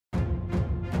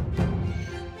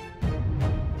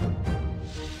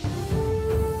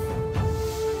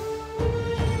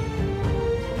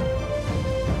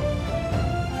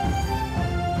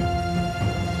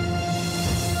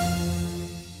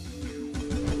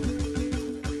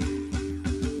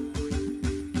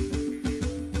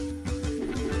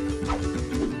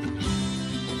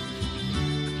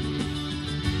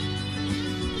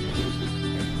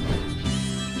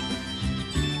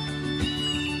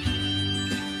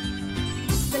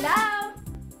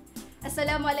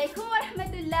Assalamualaikum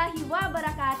warahmatullahi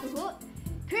wabarakatuh.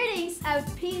 Greetings of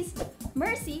peace,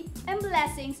 mercy, and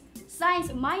blessings,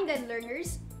 science-minded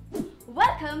learners.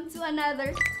 Welcome to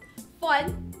another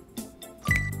fun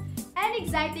and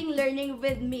exciting learning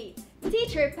with me,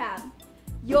 Teacher Pam,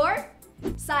 your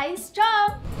science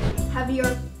chum. Have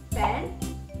your pen,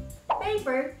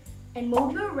 paper, and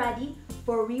module ready,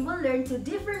 for we will learn to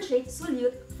differentiate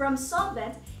solute from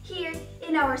solvent here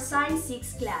in our Science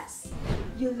 6 class.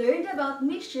 You learned about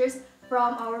mixtures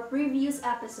from our previous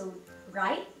episode,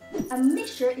 right? A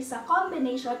mixture is a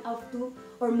combination of two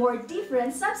or more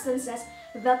different substances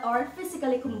that are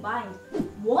physically combined.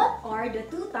 What are the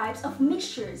two types of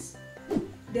mixtures?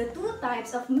 The two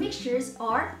types of mixtures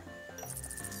are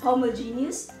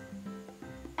homogeneous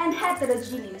and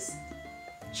heterogeneous.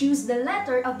 Choose the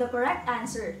letter of the correct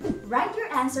answer. Write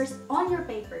your answers on your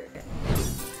paper.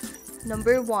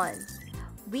 Number 1.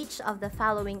 Which of the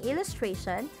following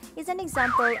illustration is an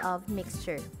example of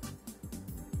mixture?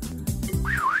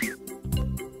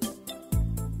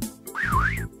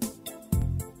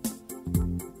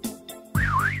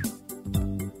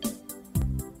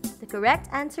 The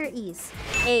correct answer is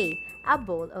A. A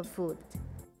bowl of food.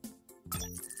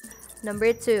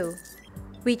 Number 2.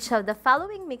 Which of the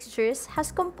following mixtures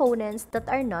has components that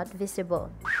are not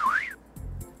visible?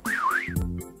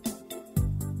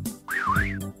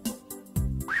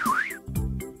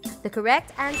 The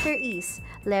correct answer is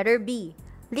letter B,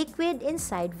 liquid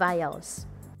inside vials.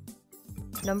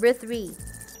 Number 3.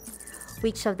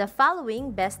 Which of the following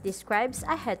best describes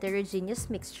a heterogeneous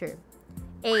mixture?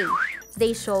 A.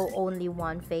 They show only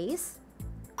one phase.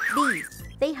 B.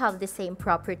 They have the same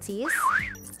properties.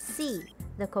 C.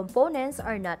 The components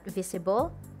are not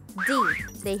visible. D.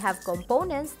 They have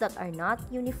components that are not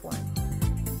uniform.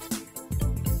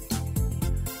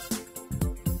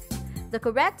 The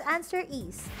correct answer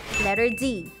is letter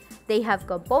D. They have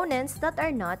components that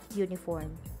are not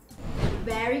uniform.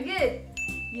 Very good!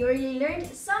 You already learned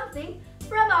something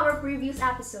from our previous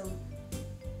episode.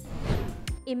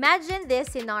 Imagine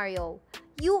this scenario.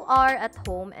 You are at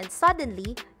home and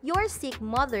suddenly, your sick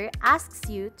mother asks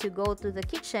you to go to the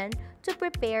kitchen to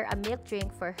prepare a milk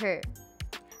drink for her.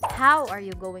 How are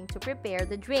you going to prepare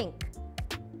the drink?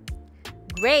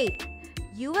 Great!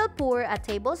 You will pour a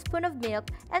tablespoon of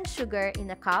milk and sugar in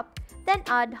a cup, then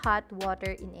add hot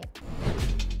water in it.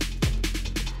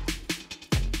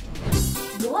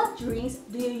 What drinks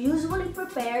do you usually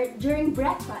prepare during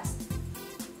breakfast?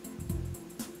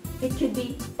 It could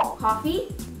be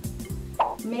coffee,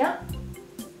 milk,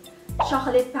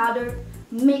 chocolate powder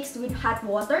mixed with hot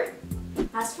water.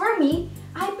 As for me,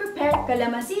 I prepare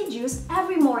calamansi juice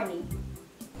every morning.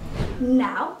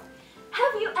 Now,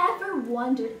 have you ever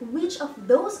wondered which of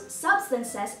those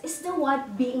substances is the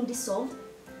one being dissolved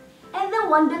and the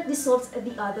one that dissolves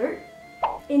the other?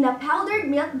 In a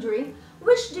powdered milk drink,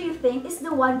 which do you think is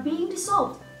the one being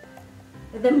dissolved?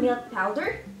 The milk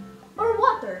powder or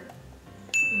water?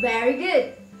 Very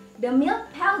good! The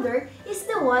milk powder is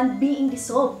the one being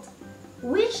dissolved.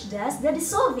 Which does the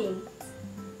dissolving?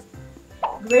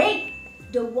 Great!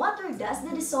 The water does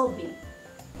the dissolving.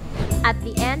 At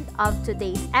the end of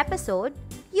today's episode,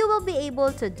 you will be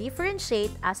able to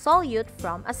differentiate a solute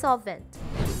from a solvent.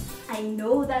 I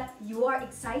know that you are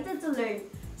excited to learn.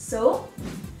 So,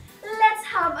 let's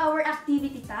have our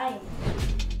activity time.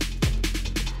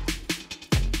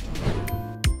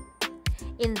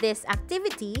 In this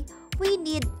activity, we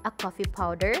need a coffee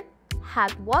powder,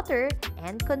 hot water,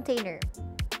 and container.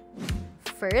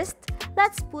 First,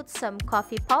 let's put some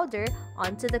coffee powder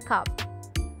onto the cup.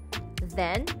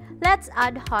 Then, let's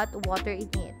add hot water in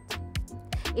it.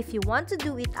 If you want to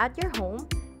do it at your home,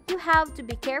 you have to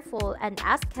be careful and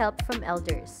ask help from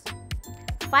elders.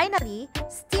 Finally,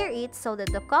 stir it so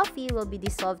that the coffee will be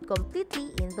dissolved completely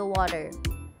in the water.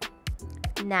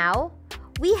 Now,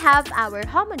 we have our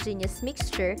homogeneous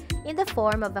mixture in the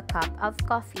form of a cup of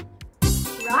coffee.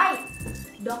 Right!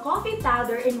 The coffee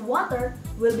powder and water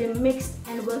will be mixed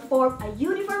and will form a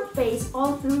uniform phase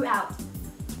all throughout.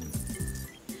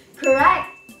 Correct!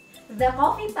 The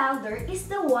coffee powder is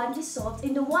the one dissolved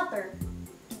in the water.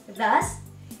 Thus,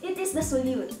 it is the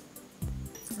solute.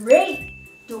 Great!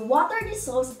 The water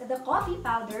dissolves the coffee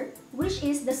powder, which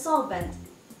is the solvent.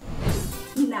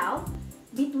 Now,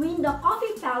 between the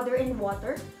coffee powder and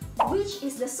water, which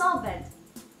is the solvent?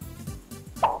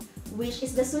 Which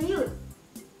is the solute?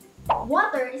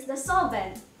 Water is the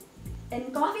solvent,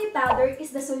 and coffee powder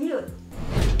is the solute.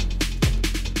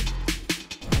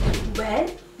 When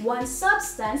one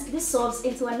substance dissolves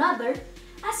into another,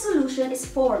 a solution is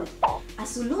formed. A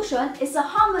solution is a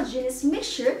homogeneous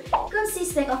mixture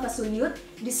consisting of a solute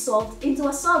dissolved into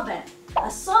a solvent. A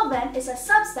solvent is a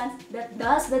substance that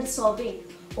does the dissolving,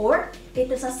 or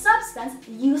it is a substance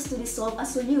used to dissolve a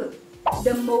solute.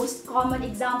 The most common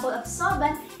example of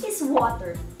solvent is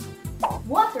water.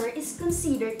 Water is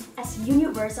considered as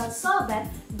universal solvent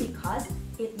because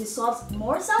it dissolves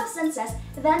more substances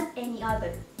than any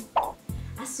other.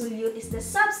 A solute is the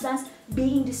substance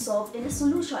being dissolved in a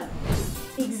solution.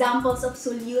 Examples of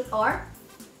solute are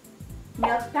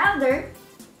milk powder,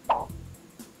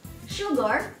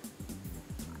 sugar,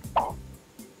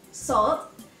 salt,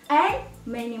 and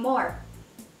many more.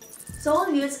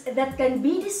 Solutes that can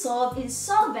be dissolved in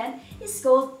solvent is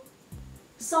called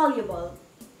soluble.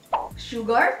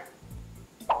 Sugar,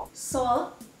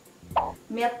 salt,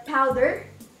 milk powder,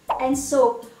 and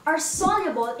soap are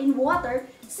soluble in water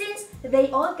since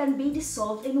they all can be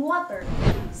dissolved in water.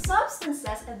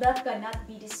 Substances that cannot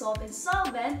be dissolved in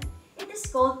solvent, it is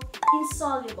called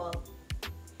insoluble.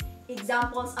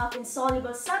 Examples of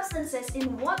insoluble substances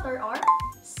in water are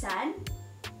sand,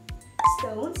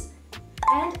 stones,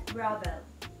 and gravel.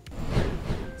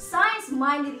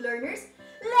 Science-minded learners,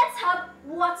 let's have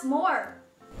what's more.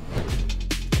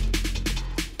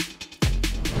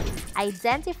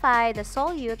 Identify the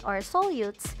solute or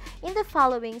solutes in the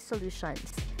following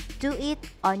solutions. Do it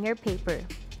on your paper.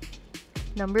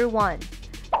 Number 1.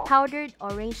 Powdered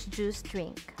orange juice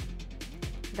drink.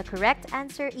 The correct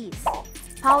answer is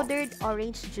powdered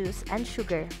orange juice and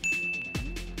sugar.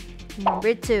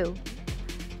 Number 2.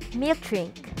 Milk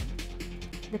drink.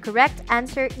 The correct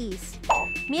answer is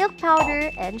milk powder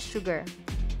and sugar.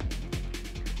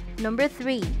 Number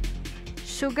 3.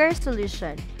 Sugar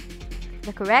solution.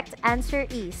 The correct answer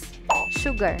is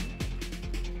sugar.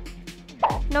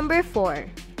 Number 4.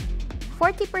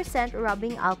 40%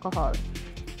 rubbing alcohol.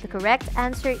 The correct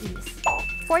answer is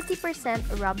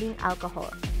 40% rubbing alcohol.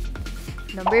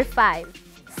 Number 5.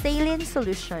 Saline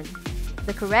solution.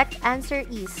 The correct answer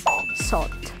is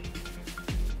salt.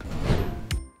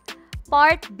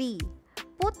 Part B.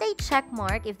 Put a check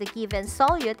mark if the given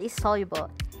solute is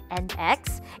soluble and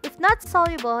X if not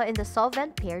soluble in the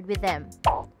solvent paired with them.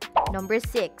 Number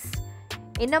 6.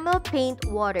 Enamel paint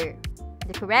water.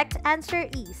 The correct answer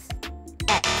is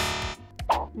X.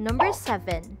 Number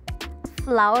 7.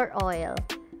 Flour oil.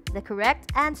 The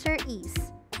correct answer is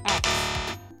X.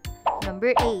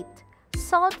 Number 8.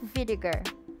 Salt vinegar.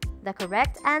 The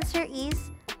correct answer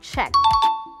is check.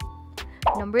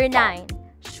 Number 9.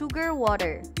 Sugar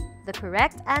water. The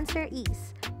correct answer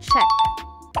is check.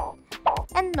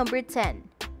 And number 10.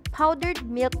 Powdered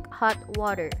milk hot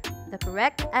water. The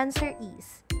correct answer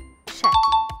is check.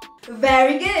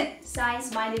 Very good,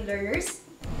 science-minded learners.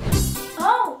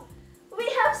 Oh, we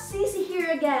have Cici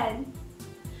here again.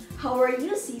 How are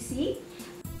you, Cici?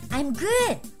 I'm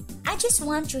good. I just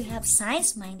want to help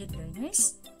science-minded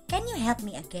learners. Can you help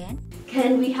me again?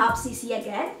 Can we help Cici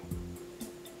again?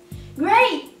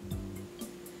 Great!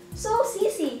 So,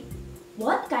 Cici,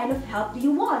 what kind of help do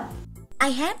you want? I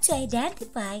have to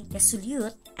identify the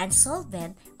solute and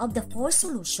solvent of the 4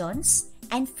 solutions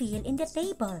and fill in the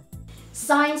table.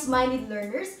 Science-minded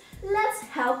learners, let's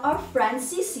help our friend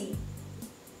Cici.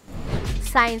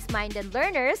 Science-minded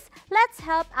learners, let's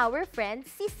help our friend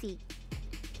Cici.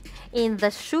 In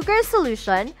the sugar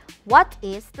solution, what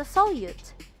is the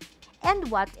solute?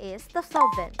 And what is the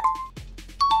solvent?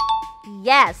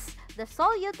 Yes, the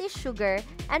solute is sugar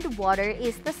and water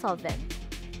is the solvent.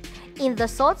 In the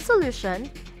salt solution,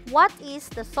 what is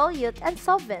the solute and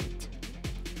solvent?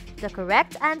 The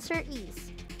correct answer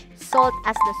is salt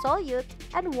as the solute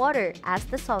and water as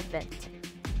the solvent.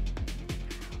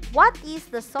 What is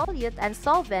the solute and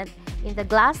solvent in the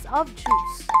glass of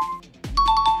juice?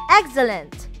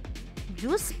 Excellent!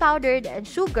 Juice powdered and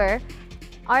sugar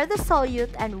are the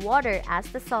solute and water as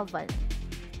the solvent.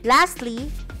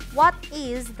 Lastly, what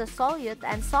is the solute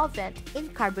and solvent in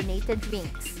carbonated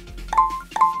drinks?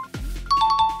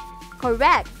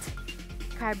 Correct!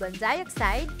 Carbon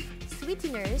dioxide,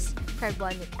 sweeteners,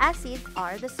 carbonic acid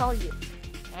are the solute,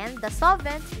 and the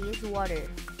solvent is water.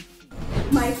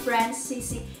 My friend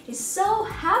Cici is so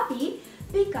happy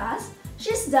because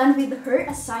she's done with her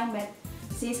assignment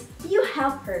since you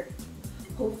helped her.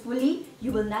 Hopefully,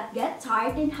 you will not get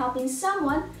tired in helping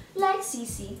someone like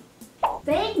Cici.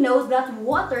 Take note that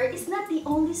water is not the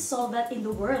only solvent in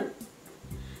the world.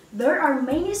 There are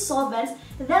many solvents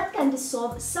that can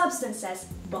dissolve substances,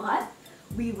 but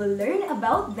we will learn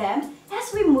about them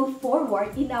as we move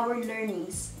forward in our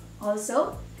learnings.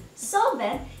 Also,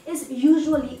 solvent is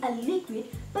usually a liquid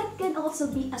but can also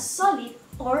be a solid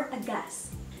or a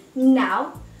gas.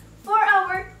 Now, for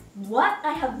our What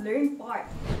I Have Learned part.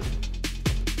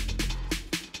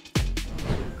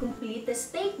 Complete the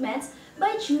statements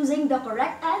by choosing the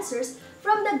correct answers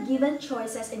from the given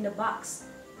choices in the box.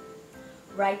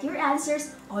 Write your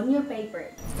answers on your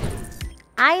paper.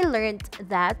 I learned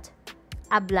that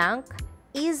a blank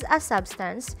is a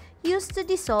substance used to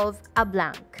dissolve a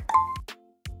blank.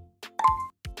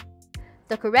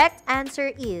 The correct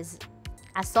answer is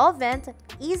a solvent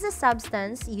is a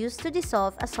substance used to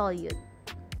dissolve a solute.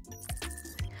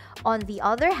 On the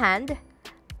other hand,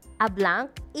 a blank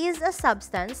is a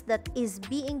substance that is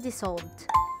being dissolved.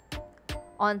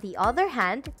 On the other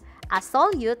hand, a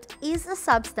solute is a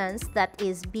substance that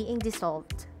is being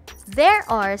dissolved. There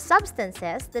are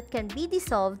substances that can be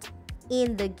dissolved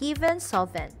in the given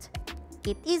solvent.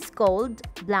 It is called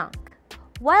blank,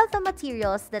 while the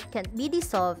materials that can be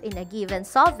dissolved in a given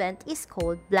solvent is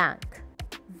called blank.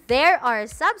 There are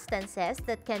substances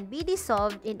that can be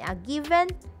dissolved in a given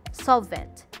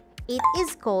solvent. It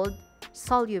is called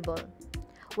soluble,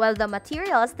 while the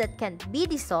materials that can be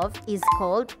dissolved is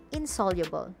called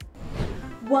insoluble.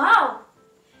 Wow!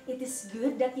 It is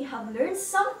good that you have learned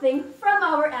something from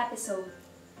our episode.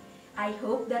 I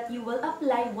hope that you will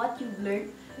apply what you've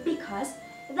learned because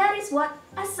that is what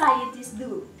a scientist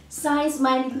do.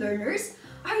 Science-minded learners,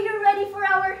 are you ready for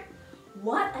our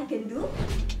What I Can Do?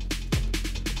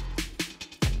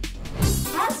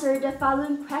 Answer the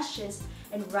following questions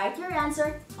and write your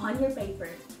answer on your paper.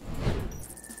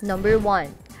 Number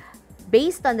 1.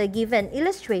 Based on the given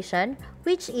illustration,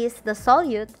 which is the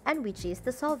solute and which is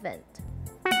the solvent?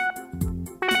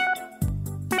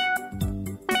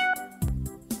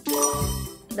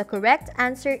 The correct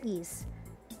answer is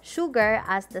sugar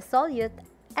as the solute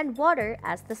and water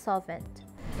as the solvent.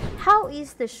 How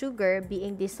is the sugar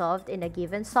being dissolved in a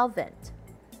given solvent?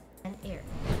 And air.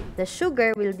 The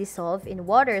sugar will dissolve in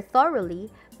water thoroughly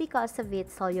because of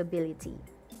its solubility.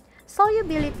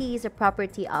 Solubility is a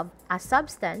property of a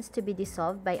substance to be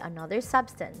dissolved by another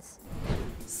substance.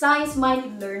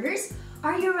 Science-minded learners,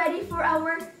 are you ready for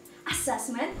our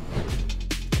assessment?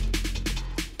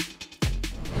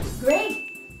 Great!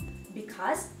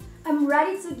 Because I'm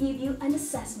ready to give you an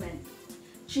assessment.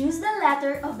 Choose the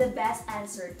letter of the best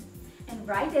answer and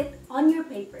write it on your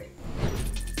paper.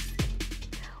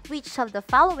 Which of the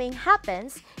following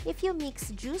happens if you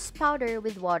mix juice powder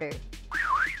with water?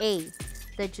 A.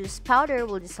 The juice powder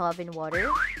will dissolve in water.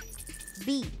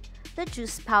 B. The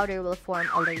juice powder will form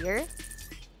a layer.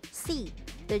 C.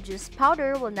 The juice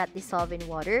powder will not dissolve in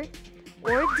water.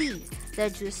 Or D. The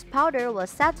juice powder will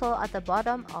settle at the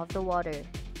bottom of the water.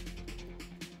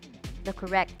 The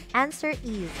correct answer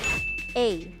is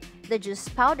A. The juice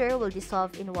powder will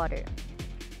dissolve in water.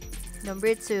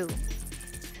 Number 2.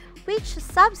 Which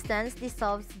substance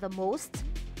dissolves the most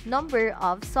number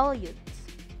of solutes?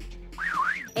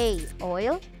 A.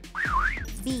 Oil.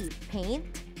 B. Paint.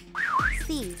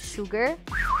 C. Sugar.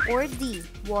 Or D.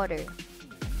 Water.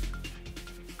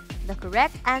 The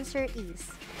correct answer is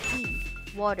D.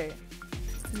 Water.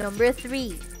 Number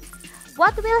 3.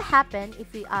 What will happen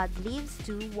if we add leaves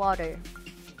to water?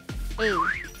 A.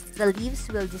 The leaves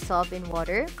will dissolve in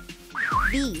water.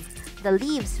 B. The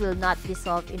leaves will not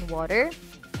dissolve in water.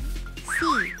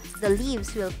 C. The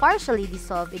leaves will partially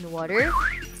dissolve in water.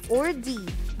 Or D.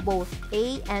 Both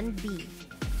A and B.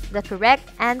 The correct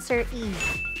answer is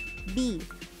B.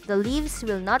 The leaves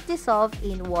will not dissolve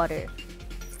in water.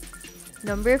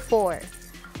 Number 4.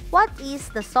 What is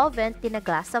the solvent in a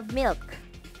glass of milk?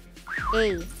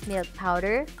 A. Milk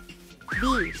powder.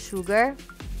 B. Sugar.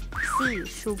 C.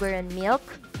 Sugar and milk.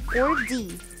 Or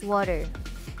D. Water.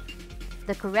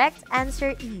 The correct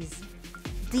answer is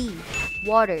D.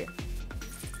 Water.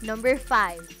 Number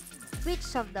 5.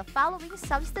 Which of the following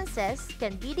substances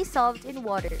can be dissolved in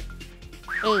water?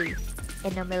 A.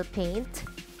 Enamel paint.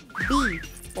 B.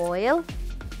 Oil.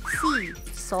 C.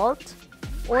 Salt.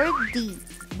 Or D.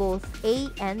 Both A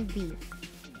and B.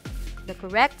 The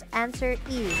correct answer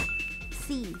is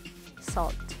C.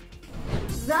 Salt.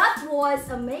 That was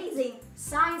amazing,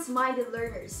 science-minded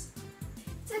learners.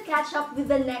 To catch up with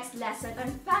the next lesson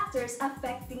on factors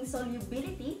affecting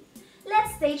solubility,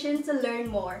 let's stay tuned to learn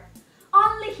more.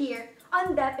 Only here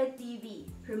on DepEd TV.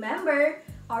 Remember,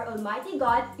 our Almighty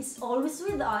God is always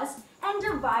with us and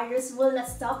the virus will not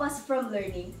stop us from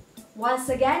learning. Once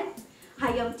again,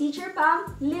 I am Teacher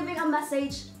Pam, leaving a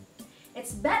message.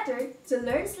 It's better to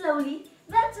learn slowly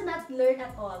than to not learn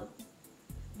at all.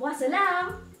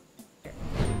 Wassalam!